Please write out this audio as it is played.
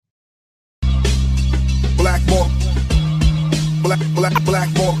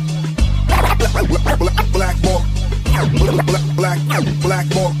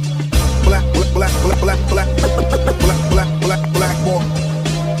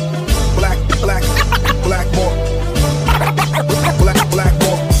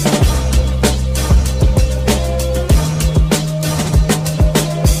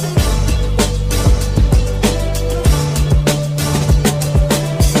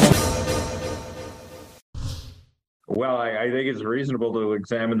Well, I think it's reasonable to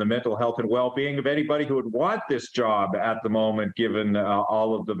examine the mental health and well-being of anybody who would want this job at the moment, given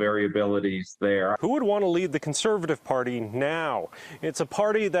all of the variabilities there. Who would want to lead the Conservative Party now? It's a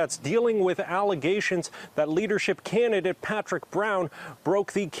party that's dealing with allegations that leadership candidate Patrick Brown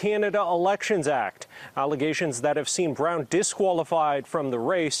broke the Canada Elections Act. Allegations that have seen Brown disqualified from the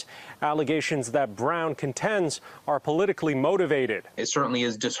race. Allegations that Brown contends are politically motivated. It certainly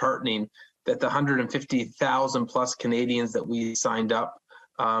is disheartening that the 150,000 plus Canadians that we signed up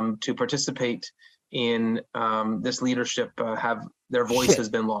to participate in this leadership have their voice has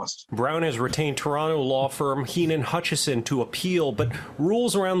been lost. Brown has retained Toronto law firm Heenan Hutchison to appeal, but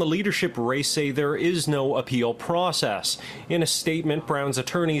rules around the leadership race say there is no appeal process. In a statement, Brown's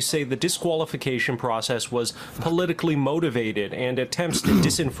attorneys say the disqualification process was politically motivated and attempts to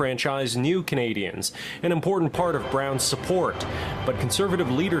disenfranchise new Canadians, an important part of Brown's support. But Conservative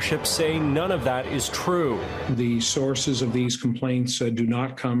leadership say none of that is true. The sources of these complaints do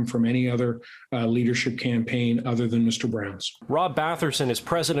not come from any other leadership campaign other than Mr. Brown's. Rob Batherson is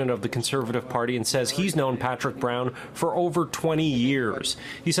president of the Conservative Party and says he's known Patrick Brown for over 20 years.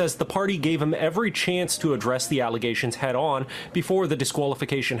 He says the party gave him every chance to address the allegations head on before the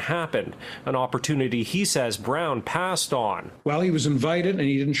disqualification happened, an opportunity he says Brown passed on. Well, he was invited and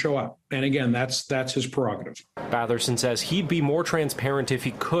he didn't show up. And again, that's his prerogative. Batherson says he'd be more transparent if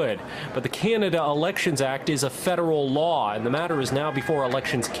he could, but the Canada Elections Act is a federal law, and the matter is now before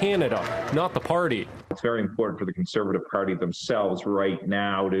Elections Canada, not the party. It's very important for the Conservative Party themselves right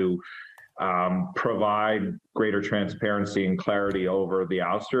now to provide greater transparency and clarity over the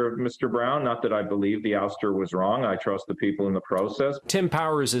ouster of Mr. Brown. Not that I believe the ouster was wrong. I trust the people in the process. Tim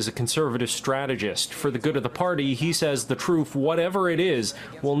Powers is a Conservative strategist. For the good of the party, he says the truth, whatever it is,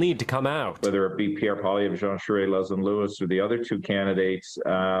 will need to come out. Whether it be Pierre Poilievre, Jean Charest, Leslyn Lewis, or the other two candidates,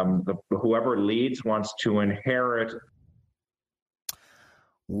 whoever leads wants to inherit.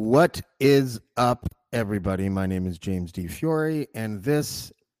 What is up, everybody? My name is James D. Fiore, and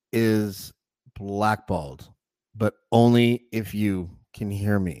this is Blackballed, but only if you can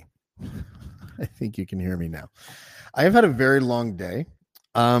hear me. I think you can hear me now. I have had a very long day.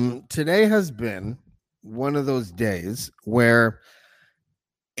 Today has been one of those days where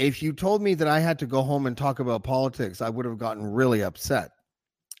if you told me that I had to go home and talk about politics, I would have gotten really upset.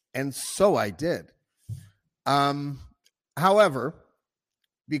 And so I did. However,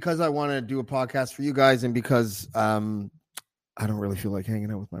 because I want to do a podcast for you guys and because I don't really feel like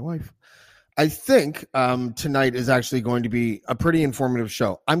hanging out with my wife, I think tonight is actually going to be a pretty informative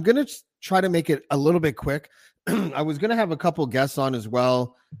show. I'm going to try to make it a little bit quick. I was going to have a couple guests on as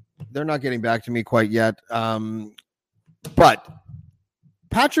well. They're not getting back to me quite yet. But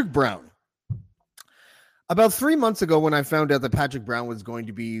Patrick Brown. About 3 months ago, when I found out that Patrick Brown was going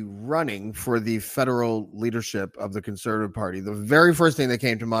to be running for the federal leadership of the Conservative Party, the very first thing that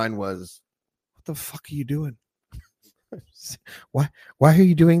came to mind was, what the fuck are you doing? Why are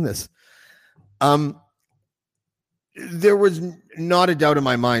you doing this? There was not a doubt in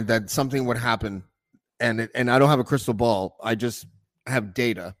my mind that something would happen, and I don't have a crystal ball. I just have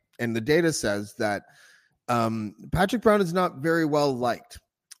data, and the data says that Patrick Brown is not very well liked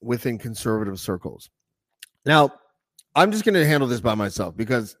within conservative circles. Now, I'm just going to handle this by myself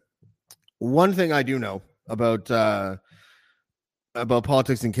because one thing I do know about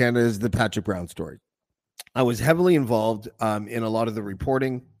politics in Canada is the Patrick Brown story. I was heavily involved in a lot of the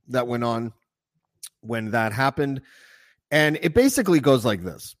reporting that went on when that happened. And it basically goes like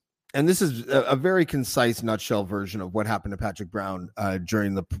this. And this is a very concise nutshell version of what happened to Patrick Brown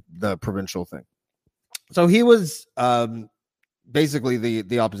during the provincial thing. So he was basically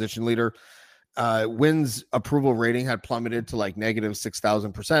the opposition leader. Wynn's approval rating had plummeted to like negative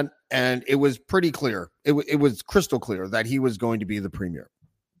 6,000%. And it was pretty clear. It was crystal clear that he was going to be the premier.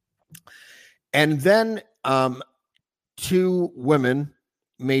 And then two women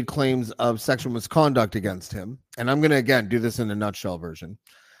made claims of sexual misconduct against him. And I'm going to, again, do this in a nutshell version.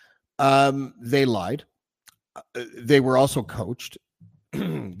 They lied. They were also coached.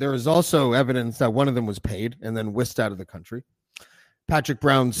 There is also evidence that one of them was paid and then whisked out of the country. Patrick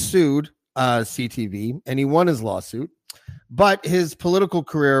Brown sued CTV and he won his lawsuit, but his political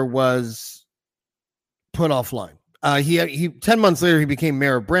career was put offline. He 10 months later, he became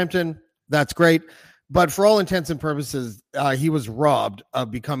mayor of Brampton. That's great. But for all intents and purposes, he was robbed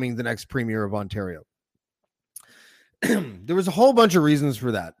of becoming the next premier of Ontario. There was a whole bunch of reasons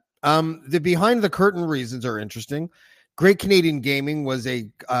for that. The behind the curtain reasons are interesting. Great Canadian Gaming was a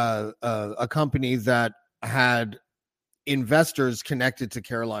company that had investors connected to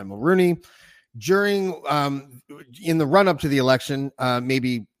Caroline Mulroney. During in the run up to the election,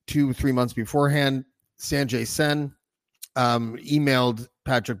 maybe 2-3 months beforehand, Sanjay Sen emailed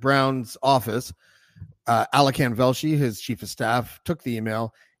Patrick Brown's office. Alakan Velshi, his chief of staff, took the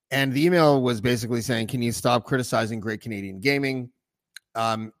email, and the email was basically saying, "Can you stop criticizing Great Canadian Gaming?"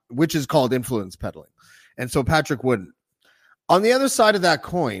 Which is called influence peddling. And so Patrick wouldn't. On the other side of that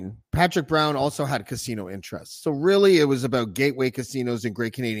coin, Patrick Brown also had casino interests. So really, it was about gateway casinos and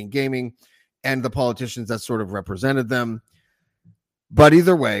Great Canadian Gaming and the politicians that sort of represented them. But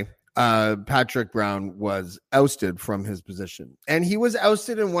either way, Patrick Brown was ousted from his position. And he was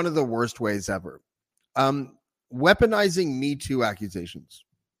ousted in one of the worst ways ever. Weaponizing Me Too accusations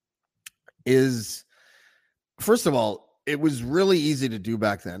is, first of all, it was really easy to do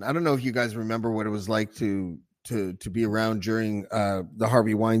back then. I don't know if you guys remember what it was like to be around during the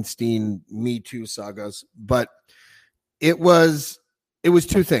Harvey Weinstein Me Too sagas, but it was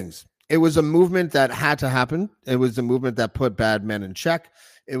two things. It was a movement that had to happen. It was a movement that put bad men in check.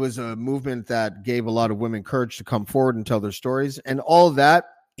 It was a movement that gave a lot of women courage to come forward and tell their stories. And all of that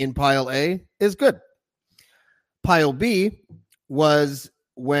in pile A is good. Pile B was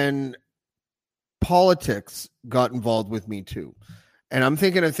when politics got involved with Me Too. And I'm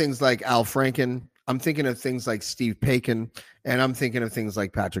thinking of things like Al Franken. I'm thinking of things like Steve Paikin. And I'm thinking of things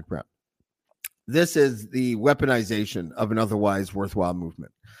like Patrick Brown. This is the weaponization of an otherwise worthwhile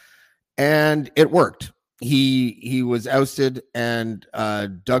movement. And it worked. He was ousted, and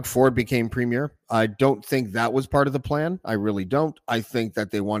Doug Ford became premier. I don't think that was part of the plan. I really don't. I think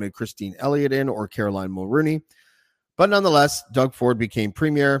that they wanted Christine Elliott in or Caroline Mulroney. But nonetheless, Doug Ford became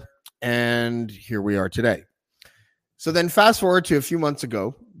premier, and here we are today. So then fast forward to a few months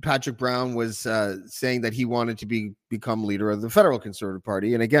ago, Patrick Brown was saying that he wanted to become leader of the Federal Conservative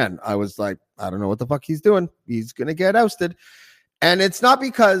Party. And again, I was like, I don't know what the fuck he's doing. He's going to get ousted. And it's not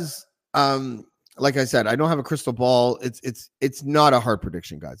because... like I said, I don't have a crystal ball. It's not a hard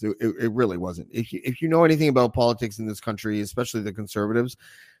prediction, guys. It really wasn't. If you know anything about politics in this country, especially the Conservatives,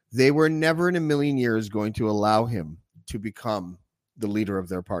 they were never in a million years going to allow him to become the leader of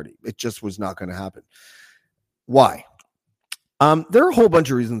their party. It just was not going to happen. Why? There are a whole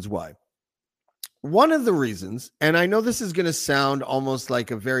bunch of reasons why. One of the reasons, and I know this is going to sound almost like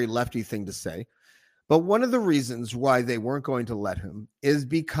a very lefty thing to say, but one of the reasons why they weren't going to let him is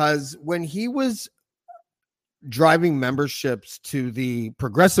because when he was driving memberships to the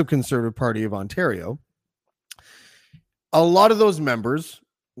Progressive Conservative Party of Ontario, a lot of those members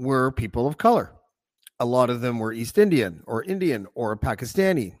were people of color. A lot of them were East Indian or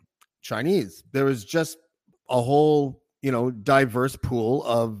Pakistani, Chinese. There was just a whole, diverse pool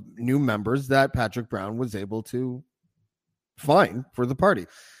of new members that Patrick Brown was able to find for the party.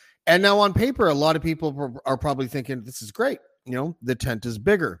 And now on paper, a lot of people are probably thinking, this is great. The tent is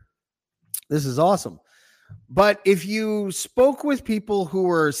bigger. This is awesome. But if you spoke with people who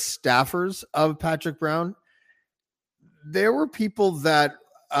were staffers of Patrick Brown, there were people that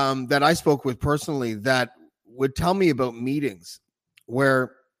I spoke with personally that would tell me about meetings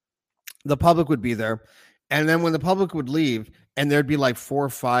where the public would be there. And then when the public would leave and there'd be like 4 or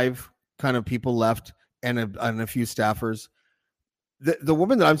 5 kind of people left and a few staffers. The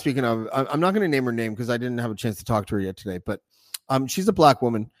woman that I'm speaking of, I'm not going to name her name because I didn't have a chance to talk to her yet today, but she's a black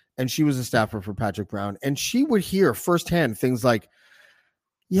woman and she was a staffer for Patrick Brown. And she would hear firsthand things like,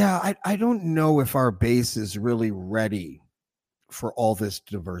 yeah, I don't know if our base is really ready for all this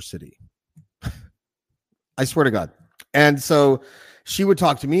diversity. I swear to God. And so she would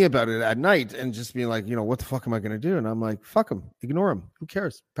talk to me about it at night and just be like, what the fuck am I going to do? And I'm like, fuck him, ignore him. Who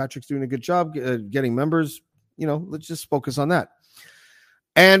cares? Patrick's doing a good job getting members. Let's just focus on that.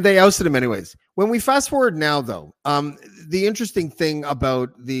 And they ousted him anyways. When we fast forward now, though, the interesting thing about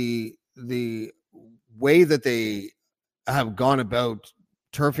the way that they have gone about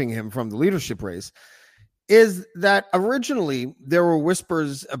turfing him from the leadership race is that originally there were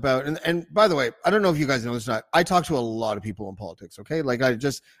whispers about, and by the way, I don't know if you guys know this or not, I talk to a lot of people in politics, okay? Like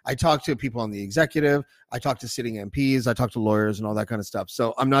I talk to people on the executive, I talk to sitting MPs, I talk to lawyers and all that kind of stuff.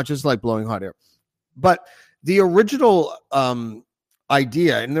 So I'm not just like blowing hot air. But the original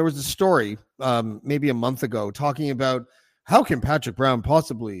idea, and there was a story maybe a month ago talking about how can Patrick Brown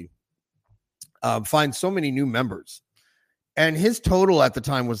possibly find so many new members, and his total at the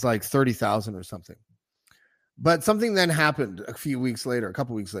time was like 30,000 or something. But something then happened a couple weeks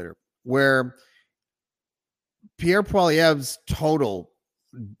later, where Pierre Poilievre's total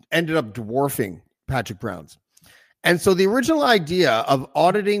ended up dwarfing Patrick Brown's. And so the original idea of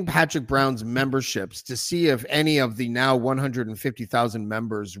auditing Patrick Brown's memberships to see if any of the now 150,000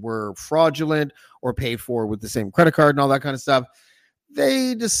 members were fraudulent or paid for with the same credit card and all that kind of stuff,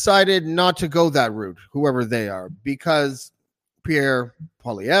 they decided not to go that route, whoever they are, because Pierre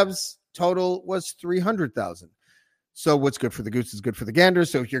Poilievre's total was 300,000. So what's good for the goose is good for the gander.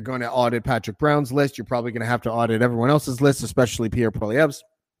 So if you're going to audit Patrick Brown's list, you're probably going to have to audit everyone else's list, especially Pierre Poilievre's.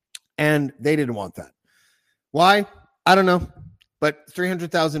 And they didn't want that. Why? I don't know. But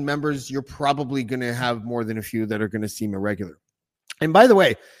 300,000 members, you're probably going to have more than a few that are going to seem irregular. And by the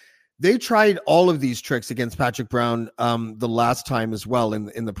way, they tried all of these tricks against Patrick Brown the last time as well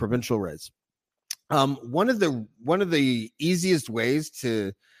in the provincial race. One of the easiest ways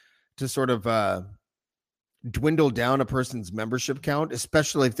to sort of dwindle down a person's membership count,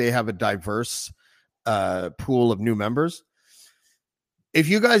 especially if they have a diverse pool of new members. If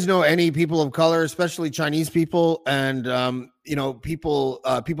you guys know any people of color, especially Chinese people and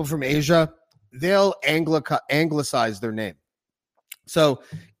people from Asia, they'll anglicize their name. So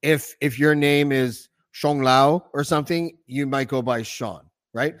if your name is Shong Lao or something, you might go by Sean,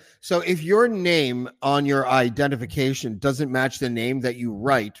 right? So if your name on your identification doesn't match the name that you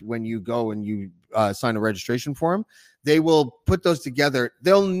write when you go and you sign a registration form, they will put those together.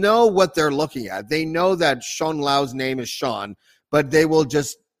 They'll know what they're looking at. They know that Sean Lao's name is Sean, but they will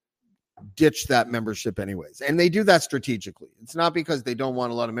just ditch that membership anyways. And they do that strategically. It's not because they don't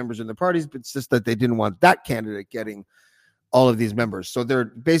want a lot of members in the parties, but it's just that they didn't want that candidate getting all of these members. So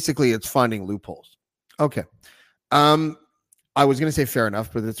it's finding loopholes. Okay. I was going to say fair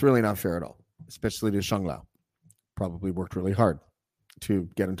enough, but it's really not fair at all, especially to Shang Lao. Probably worked really hard to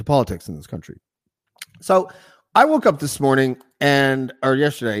get into politics in this country. So I woke up this morning or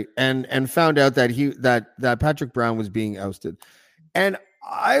yesterday and found out that Patrick Brown was being ousted. And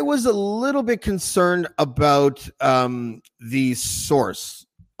I was a little bit concerned about the source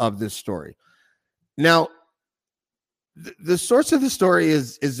of this story. Now, the source of the story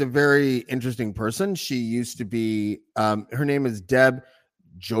is a very interesting person. She used to be, her name is Deb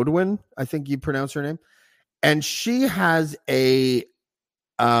Jodwin, I think you pronounce her name. And she has a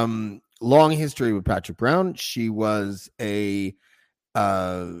long history with Patrick Brown. She was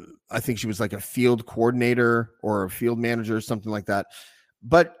I think she was like a field coordinator or a field manager or something like that.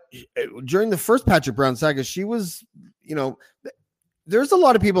 But during the first Patrick Brown saga, she was, there's a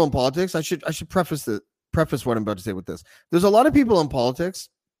lot of people in politics. I should preface what I'm about to say with this. There's a lot of people in politics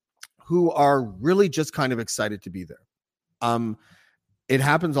who are really just kind of excited to be there. It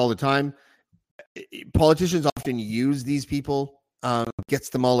happens all the time. Politicians often use these people, gets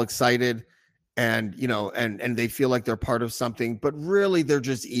them all excited, and they feel like they're part of something, but really they're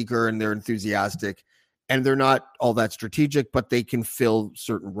just eager and they're enthusiastic and they're not all that strategic, but they can fill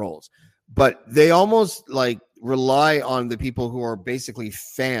certain roles. But they almost like rely on the people who are basically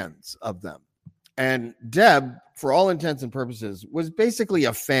fans of them. And Deb, for all intents and purposes, was basically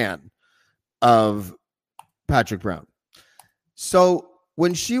a fan of Patrick Brown. So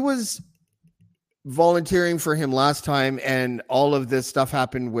when she was volunteering for him last time and all of this stuff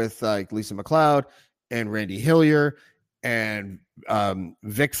happened with like Lisa McLeod and Randy Hillier and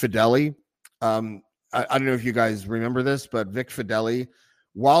Vic Fideli. I don't know if you guys remember this, but Vic Fideli,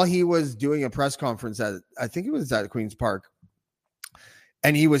 while he was doing a press conference I think it was at Queen's Park,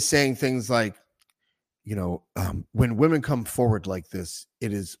 and he was saying things like, when women come forward like this,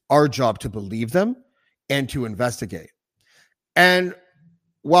 it is our job to believe them and to investigate. And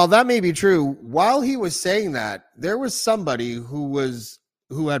while that may be true, while he was saying that, there was somebody who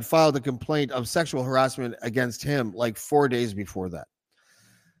had filed a complaint of sexual harassment against him like 4 days before that.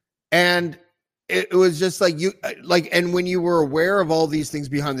 And it was just and when you were aware of all these things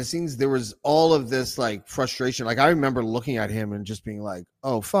behind the scenes, there was all of this like frustration. Like I remember looking at him and just being like,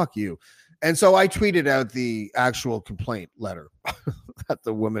 oh, fuck you. And so I tweeted out the actual complaint letter that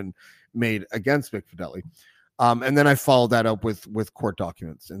the woman made against Vic Fideli. And then I followed that up with court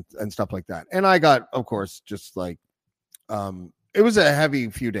documents and stuff like that. And I got, of course, just like, it was a heavy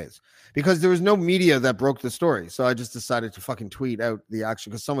few days because there was no media that broke the story. So I just decided to fucking tweet out the action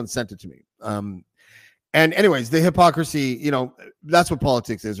because someone sent it to me. And anyways, the hypocrisy, that's what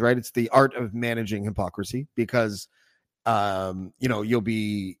politics is, right? It's the art of managing hypocrisy because,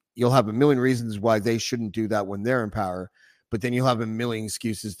 you'll have a million reasons why they shouldn't do that when they're in power, but then you'll have a million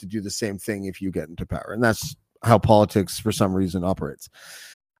excuses to do the same thing if you get into power. And that's how politics, for some reason, operates.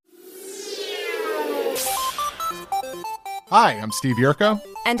 Hi, I'm Steve Yerko.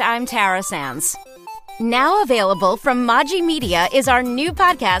 And I'm Tara Sands. Now available from Maji Media is our new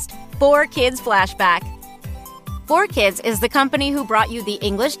podcast, 4Kids Flashback. 4Kids is the company who brought you the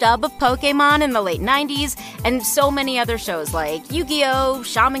English dub of Pokemon in the late 90s and so many other shows like Yu-Gi-Oh!,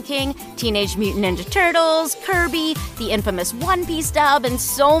 Shaman King, Teenage Mutant Ninja Turtles, Kirby, the infamous One Piece dub, and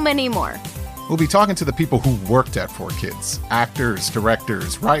so many more. We'll be talking to the people who worked at 4Kids. Actors,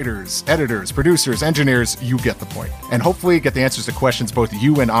 directors, writers, editors, producers, engineers, you get the point. And hopefully get the answers to questions both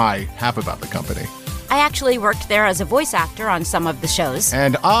you and I have about the company. I actually worked there as a voice actor on some of the shows.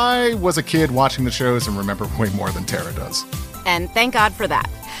 And I was a kid watching the shows and remember way more than Tara does. And thank God for that.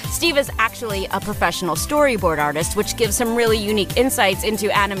 Steve is actually a professional storyboard artist, which gives some really unique insights into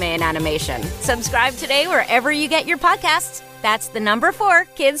anime and animation. Subscribe today wherever you get your podcasts. That's the number 4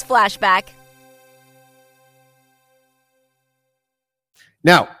 Kids Flashback.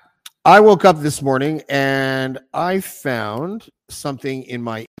 Now, I woke up this morning and I found something in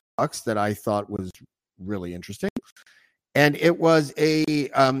my inbox that I thought was really interesting. And it was a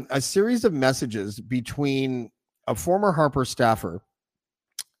series of messages between a former Harper staffer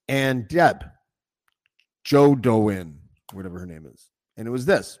and Deb Jodwin, whatever her name is. And it was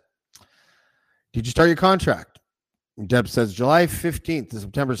this. Did you start your contract? Deb says July 15th to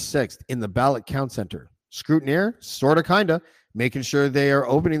September 6th in the ballot count center. Scrutineer, sort of, kind of, making sure they are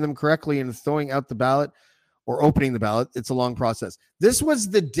opening them correctly and throwing out the ballot or opening the ballot. It's a long process. This was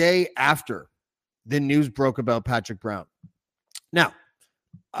the day after the news broke about Patrick Brown. Now,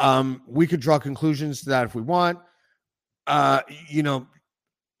 we could draw conclusions to that if we want.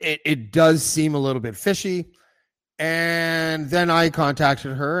 It does seem a little bit fishy. And then I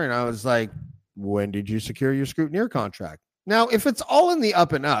contacted her and I was like, when did you secure your scrutineer contract? Now, if it's all in the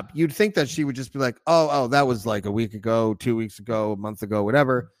up and up, you'd think that she would just be like, oh, that was like a week ago, 2 weeks ago, a month ago,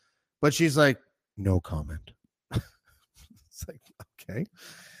 whatever. But she's like, no comment. It's like, okay.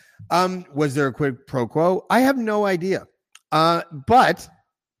 Was there a quid pro quo? I have no idea. But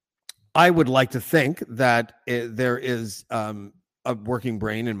I would like to think that there is a working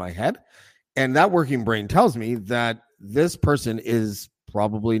brain in my head. And that working brain tells me that this person is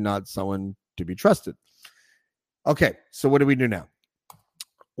probably not someone to be trusted. Okay, so what do we do now?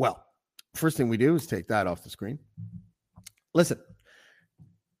 Well, first thing we do is take that off the screen. Listen,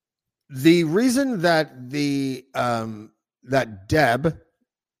 the reason that that Deb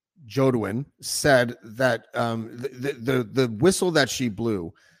Jodwin said that the whistle that she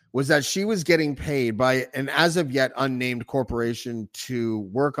blew was that she was getting paid by an as of yet unnamed corporation to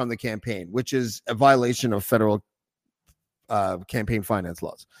work on the campaign, which is a violation of federal campaign finance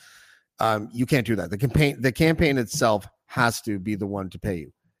laws. You can't do that. The campaign itself has to be the one to pay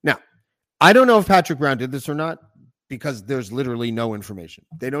you. Now, I don't know if Patrick Brown did this or not because there's literally no information.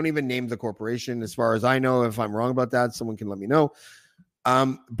 They don't even name the corporation. As far as I know, if I'm wrong about that, someone can let me know.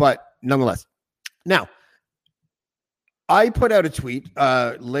 But nonetheless, now I put out a tweet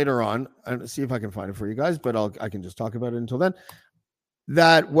later on. I'll see if I can find it for you guys, but I can just talk about it until then.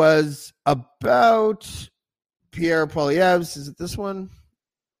 That was about Pierre Poilievre's. Is it this one?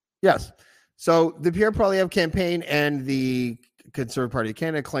 Yes. So the Pierre Poilievre campaign and the Conservative Party of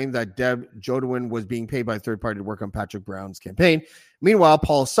Canada claimed that Deb Jodwin was being paid by a third party to work on Patrick Brown's campaign. Meanwhile,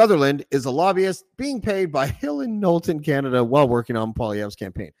 Paul Sutherland is a lobbyist being paid by Hill and Knowlton Canada while working on Poilievre's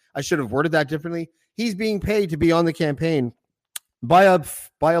campaign. I should have worded that differently. He's being paid to be on the campaign by a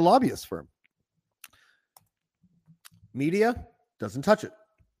lobbyist firm. Media doesn't touch it.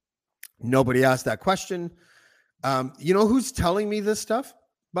 Nobody asked that question. You know who's telling me this stuff?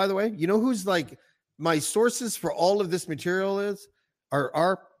 By the way, you know who's like my sources for all of this material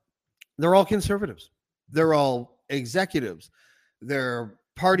are they're all conservatives. They're all executives. They're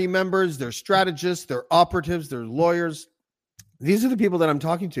party members. They're strategists. They're operatives. They're lawyers. These are the people that I'm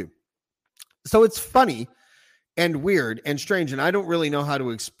talking to. So it's funny and weird and strange, and I don't really know how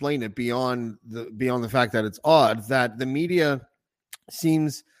to explain it beyond the fact that it's odd that the media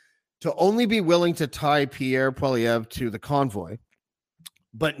seems to only be willing to tie Pierre Poilievre to the convoy,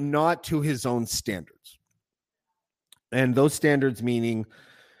 but not to his own standards. And those standards meaning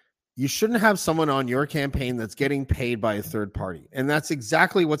you shouldn't have someone on your campaign that's getting paid by a third party. And that's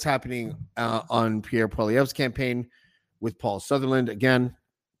exactly what's happening on Pierre Poilievre's campaign with Paul Sutherland. Again,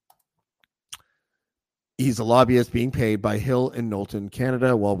 he's a lobbyist being paid by Hill and Knowlton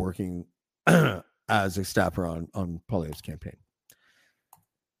Canada while working as a staffer on Poilievre's campaign.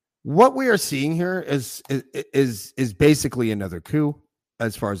 What we are seeing here is basically another coup.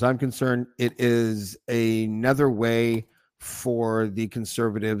 As far as I'm concerned, it is another way for the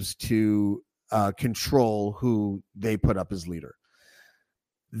Conservatives to control who they put up as leader.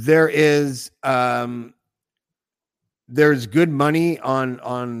 There is there's good money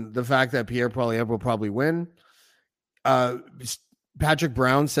on the fact that Pierre Poilievre will probably win. Patrick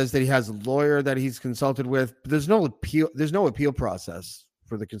Brown says that he has a lawyer that he's consulted with. But there's no appeal process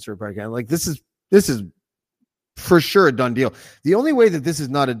for the Conservative Party. Like this is for sure a done deal. The only way that this is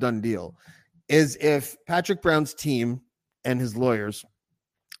not a done deal is if Patrick Brown's team and his lawyers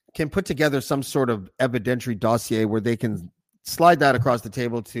can put together some sort of evidentiary dossier where they can slide that across the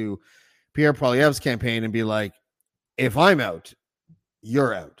table to Pierre Poilievre's campaign and be like, if I'm out,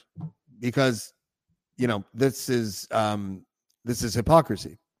 you're out, because this is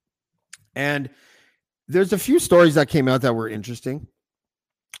hypocrisy. And there's a few stories that came out that were interesting.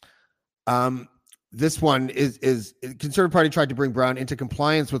 This one is Conservative Party tried to bring Brown into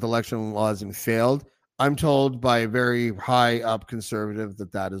compliance with election laws and failed. I'm told by a very high up conservative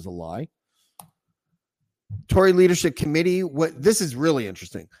that is a lie. Tory Leadership Committee, this is really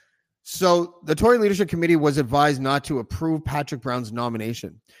interesting. So the Tory Leadership Committee was advised not to approve Patrick Brown's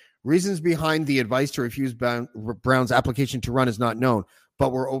nomination. Reasons behind the advice to refuse Brown's application to run is not known,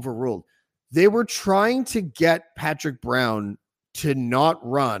 but were overruled. They were trying to get Patrick Brown to not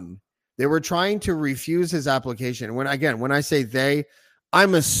run. They were trying to refuse his application. When I say they,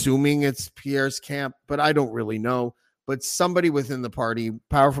 I'm assuming it's Pierre's camp, but I don't really know. But somebody within the party,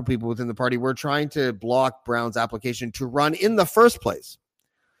 powerful people within the party, were trying to block Brown's application to run in the first place.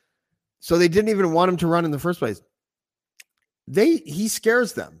 So they didn't even want him to run in the first place. He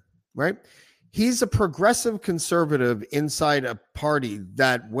scares them, right? He's a progressive conservative inside a party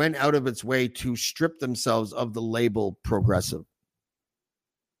that went out of its way to strip themselves of the label progressive.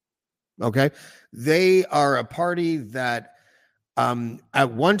 Okay. They are a party that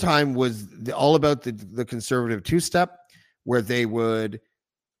at one time was all about the conservative two-step, where they would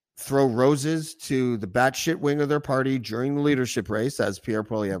throw roses to the batshit wing of their party during the leadership race, as Pierre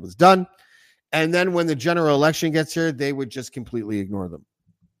Poilievre was done. And then when the general election gets here, they would just completely ignore them.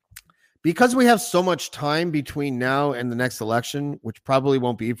 Because we have so much time between now and the next election, which probably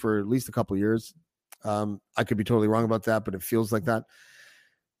won't be for at least a couple of years. I could be totally wrong about that, but it feels like that.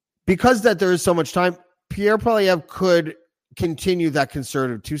 Because that there is so much time, Pierre Poilievre could continue that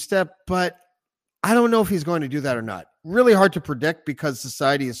conservative two-step, but I don't know if he's going to do that or not. Really hard to predict because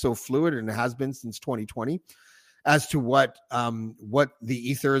society is so fluid, and it has been since 2020, as to what the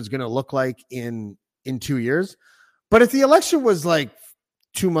ether is going to look like in 2 years. But if the election was like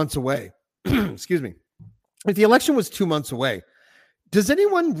 2 months away, excuse me, if the election was 2 months away, does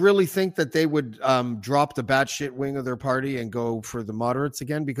anyone really think that they would drop the batshit wing of their party and go for the moderates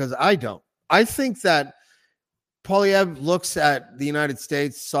again? Because I don't. I think that Poilievre looks at the United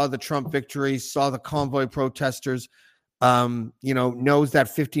States, saw the Trump victory, saw the convoy protesters, knows that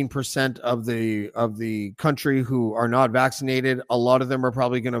 15% of the country who are not vaccinated, a lot of them are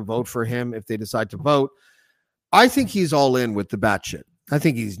probably going to vote for him if they decide to vote. I think he's all in with the batshit. I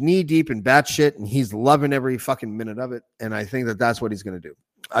think he's knee deep in batshit, and he's loving every fucking minute of it. And I think that that's what he's going to do.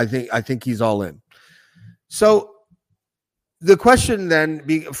 I think he's all in. So the question then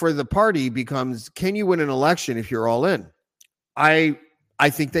for the party becomes, can you win an election if you're all in? I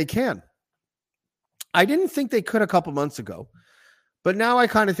think they can. I didn't think they could a couple months ago, but now I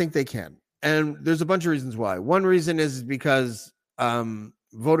kind of think they can. And there's a bunch of reasons why. One reason is because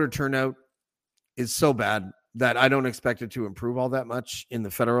voter turnout is so bad that I don't expect it to improve all that much in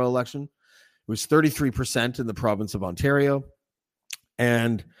the federal election. It was 33% in the province of Ontario.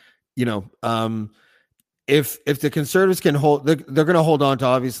 And, if the Conservatives can hold, they're going to hold on to,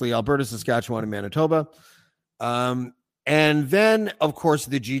 obviously, Alberta, Saskatchewan, and Manitoba. And then, of course,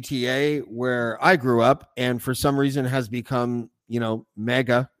 the GTA, where I grew up and for some reason has become,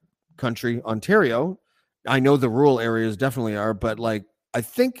 mega country, Ontario. I know the rural areas definitely are, but I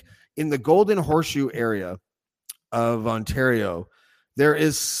think in the Golden Horseshoe area of Ontario, there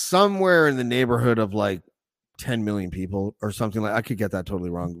is somewhere in the neighborhood of 10 million people or something. I could get that totally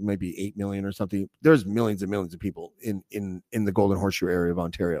wrong. Maybe 8 million or something. There's millions and millions of people in the Golden Horseshoe area of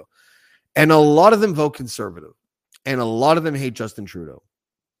Ontario. And a lot of them vote conservative. And a lot of them hate Justin Trudeau.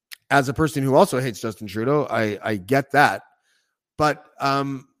 As a person who also hates Justin Trudeau, I get that. But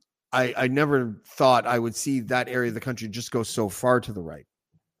I never thought I would see that area of the country just go so far to the right.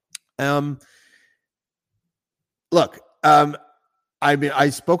 I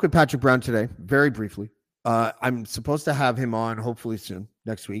spoke with Patrick Brown today, very briefly. I'm supposed to have him on hopefully soon,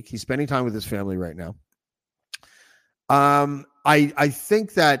 next week. He's spending time with his family right now. I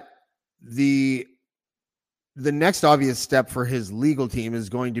think that the next obvious step for his legal team is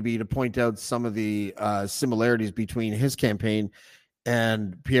going to be to point out some of the similarities between his campaign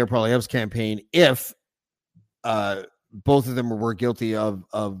and Pierre Poilievre's campaign if both of them were guilty of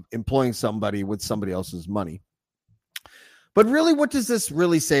employing somebody with somebody else's money. But really, what does this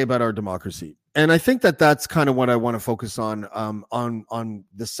really say about our democracy? And I think that that's kind of what I want to focus on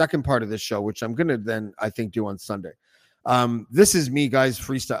the second part of this show, which I'm going to then, I think, do on Sunday. This is me, guys,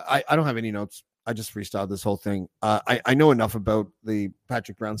 freestyle. I don't have any notes. I just freestyled this whole thing. I know enough about the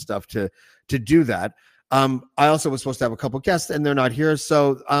Patrick Brown stuff to do that. I also was supposed to have a couple guests, and they're not here.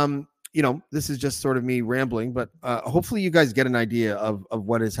 So, this is just sort of me rambling, but hopefully you guys get an idea of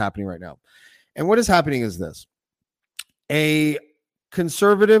what is happening right now. And what is happening is this. A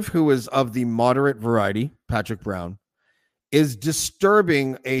conservative who is of the moderate variety, Patrick Brown, is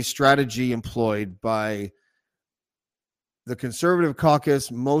disturbing a strategy employed by the Conservative caucus,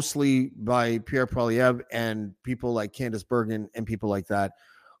 mostly by Pierre Poilievre and people like Candice Bergen and people like that,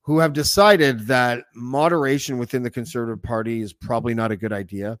 who have decided that moderation within the Conservative Party is probably not a good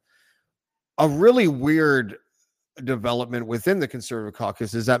idea. A really weird development within the Conservative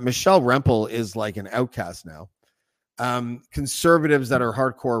caucus is that Michelle Rempel is like an outcast now. Conservatives that are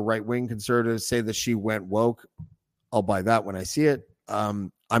hardcore right-wing conservatives say that she went woke. I'll buy that when I see it.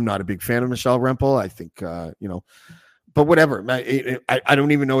 I'm not a big fan of Michelle Rempel. I think, but whatever. I don't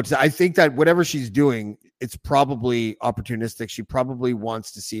even know what to say. I think that whatever she's doing, it's probably opportunistic. She probably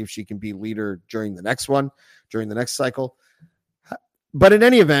wants to see if she can be leader during the next cycle. But in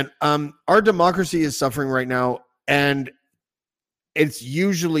any event, our democracy is suffering right now, and it's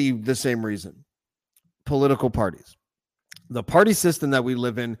usually the same reason. Political parties. The party system that we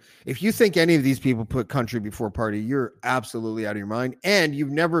live in, if you think any of these people put country before party, you're absolutely out of your mind. And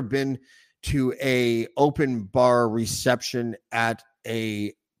you've never been to a open bar reception at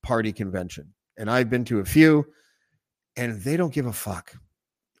a party convention. And I've been to a few, and they don't give a fuck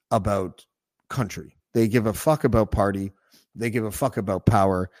about country. They give a fuck about party. They give a fuck about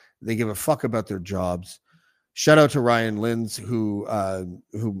power. They give a fuck about their jobs. Shout out to Ryan Linds,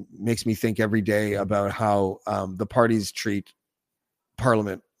 who makes me think every day about how the parties treat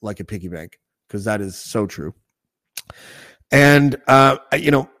Parliament like a piggy bank, because that is so true. And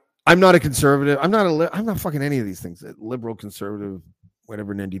I'm not a conservative. I'm not fucking any of these things. Liberal, conservative,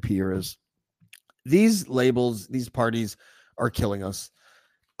 whatever an NDP is. These labels, these parties are killing us.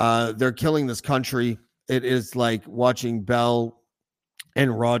 They're killing this country. It is like watching Bell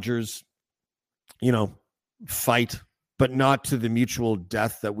and Rogers, fight, but not to the mutual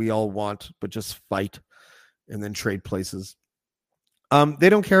death that we all want, but just fight and then trade places. They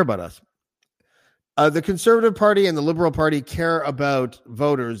don't care about us. The Conservative Party and the Liberal Party care about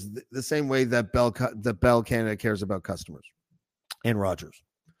voters the same way that Bell Canada cares about customers, and Rogers.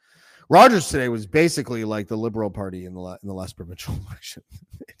 Rogers today was basically like the Liberal Party in the last provincial election.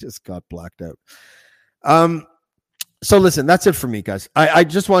 It just got blacked out. So listen, that's it for me, guys. I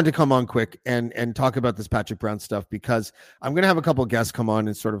just wanted to come on quick and talk about this Patrick Brown stuff, because I'm going to have a couple of guests come on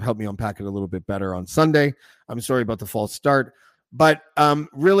and sort of help me unpack it a little bit better on Sunday. I'm sorry about the false start, but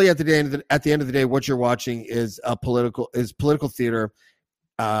really at the end of the day, what you're watching is political theater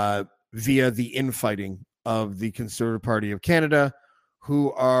via the infighting of the Conservative Party of Canada,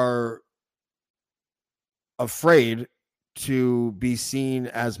 who are afraid to be seen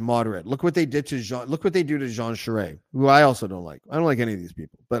as moderate. Look what they did to Jean. Look what they do to Jean Charest, who I also don't like. I don't like any of these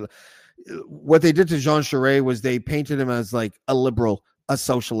people. But what they did to Jean Charest was they painted him as like a liberal, a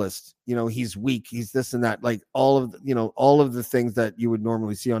socialist. He's weak. He's this and that. Like all of the things that you would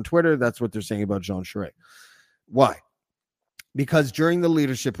normally see on Twitter. That's what they're saying about Jean Charest. Why? Because during the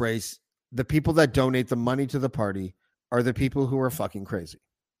leadership race, the people that donate the money to the party are the people who are fucking crazy,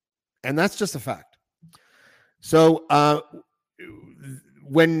 and that's just a fact. So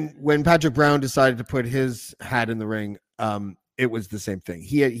when Patrick Brown decided to put his hat in the ring, it was the same thing.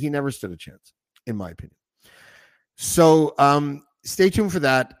 He never stood a chance, in my opinion. So stay tuned for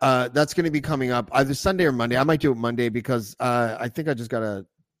that. That's going to be coming up either Sunday or Monday. I might do it Monday because I think I just got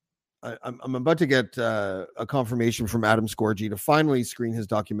I'm about to get a confirmation from Adam Scorgie to finally screen his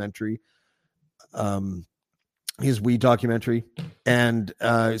documentary, his We documentary. And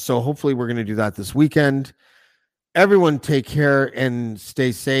so hopefully we're going to do that this weekend. Everyone take care and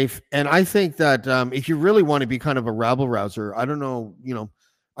stay safe. And I think that if you really want to be kind of a rabble rouser, I don't know,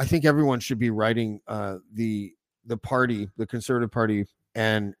 I think everyone should be writing the party, the Conservative Party,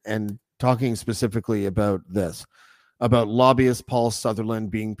 and talking specifically about this, about lobbyist Paul Sutherland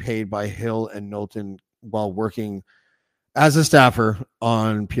being paid by Hill and Knowlton while working as a staffer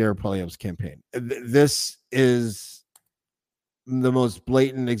on Pierre Poilievre's campaign. This is the most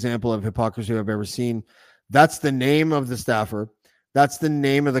blatant example of hypocrisy I've ever seen. That's the name of the staffer. That's the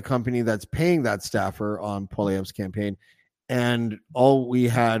name of the company that's paying that staffer on Poilievre's campaign. And all we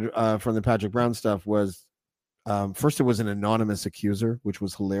had from the Patrick Brown stuff was First, it was an anonymous accuser, which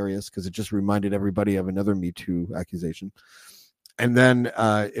was hilarious because it just reminded everybody of another Me Too accusation. And then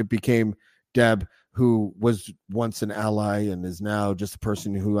it became Deb, who was once an ally and is now just a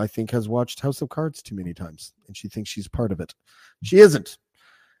person who I think has watched House of Cards too many times, and she thinks she's part of it. She isn't.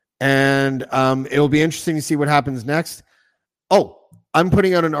 And it'll be interesting to see what happens next. Oh, I'm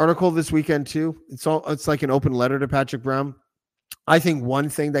putting out an article this weekend too. It's like an open letter to Patrick Brown. I think one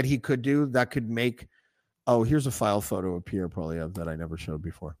thing that he could do that could make, here's a file photo of Pierre Poilievre that I never showed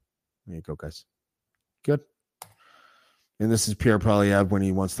before. There you go, guys. Good. And this is Pierre Poilievre when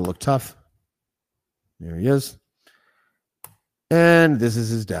he wants to look tough. There he is. And this is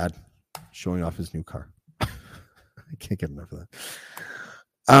his dad showing off his new car. I can't get enough of that.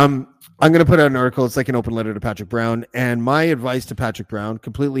 I'm going to put out an article. It's like an open letter to Patrick Brown. And my advice to Patrick Brown,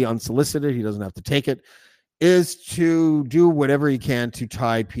 completely unsolicited, he doesn't have to take it, is to do whatever he can to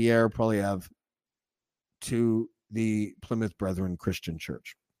tie Pierre Poilievre to the Plymouth Brethren Christian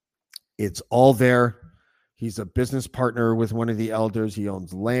Church. It's all there. He's a business partner with one of the elders. He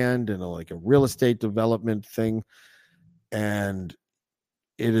owns land and a real estate development thing. And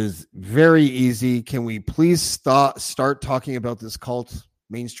it is very easy. Can we please start talking about this cult,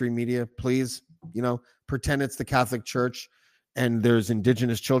 mainstream media, please? Pretend it's the Catholic Church and there's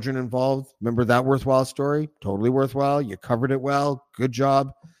Indigenous children involved. Remember that worthwhile story? Totally worthwhile. You covered it well. Good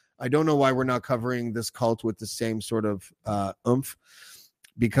job. I don't know why we're not covering this cult with the same sort of oomph,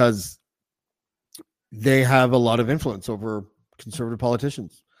 because they have a lot of influence over conservative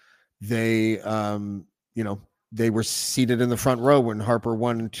politicians. They, they were seated in the front row when Harper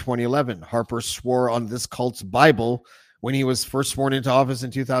won in 2011. Harper swore on this cult's Bible when he was first sworn into office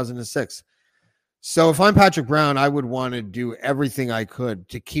in 2006. So if I'm Patrick Brown, I would want to do everything I could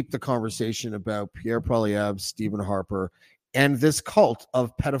to keep the conversation about Pierre Poilievre, Stephen Harper, and this cult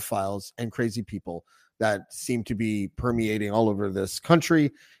of pedophiles and crazy people that seem to be permeating all over this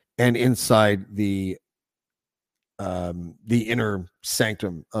country and inside the inner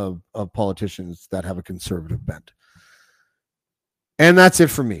sanctum of politicians that have a conservative bent. And that's it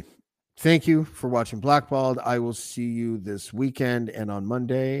for me. Thank you for watching Blackballed. I will see you this weekend and on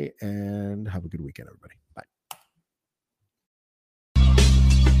Monday, and have a good weekend, everybody. Bye.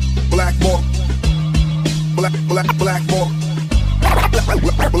 Blackmore. Blackmore. Blackmore.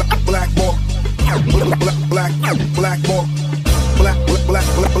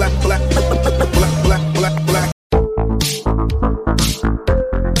 Black.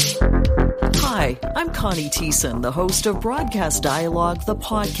 Hi, I'm Connie Thiessen, the host of Broadcast Dialogue, the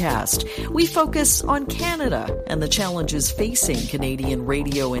podcast. We focus on Canada and the challenges facing Canadian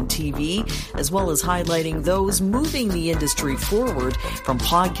radio and TV, as well as highlighting those moving the industry forward from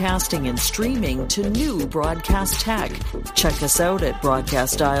podcasting and streaming to new broadcast tech. Check us out at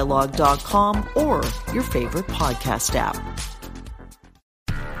broadcastdialogue.com or your favorite podcast app.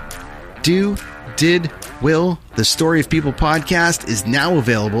 Did, Will, the Story of People podcast is now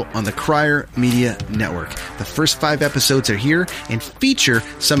available on the Crier Media Network. The first 5 episodes are here and feature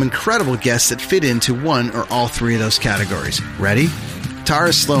some incredible guests that fit into one or all 3 of those categories. Ready?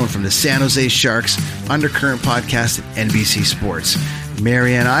 Tara Sloan from the San Jose Sharks Undercurrent podcast at NBC Sports.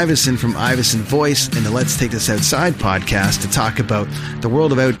 Marianne Iveson from Iveson Voice and the Let's Take This Outside podcast to talk about the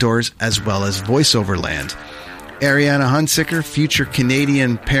world of outdoors as well as voiceover land. Ariana Hunsicker, future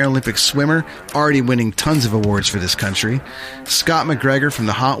Canadian Paralympic swimmer, already winning tons of awards for this country. Scott McGregor from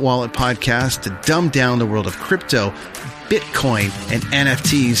the Hot Wallet podcast to dumb down the world of crypto, Bitcoin, and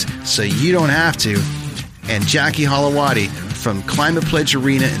NFTs so you don't have to. And Jackie Holowati from Climate Pledge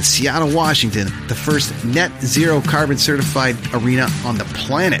Arena in Seattle, Washington, the first net zero carbon certified arena on the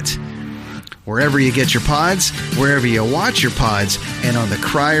planet. Wherever you get your pods, wherever you watch your pods, and on the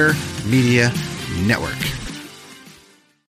Crier Media Network.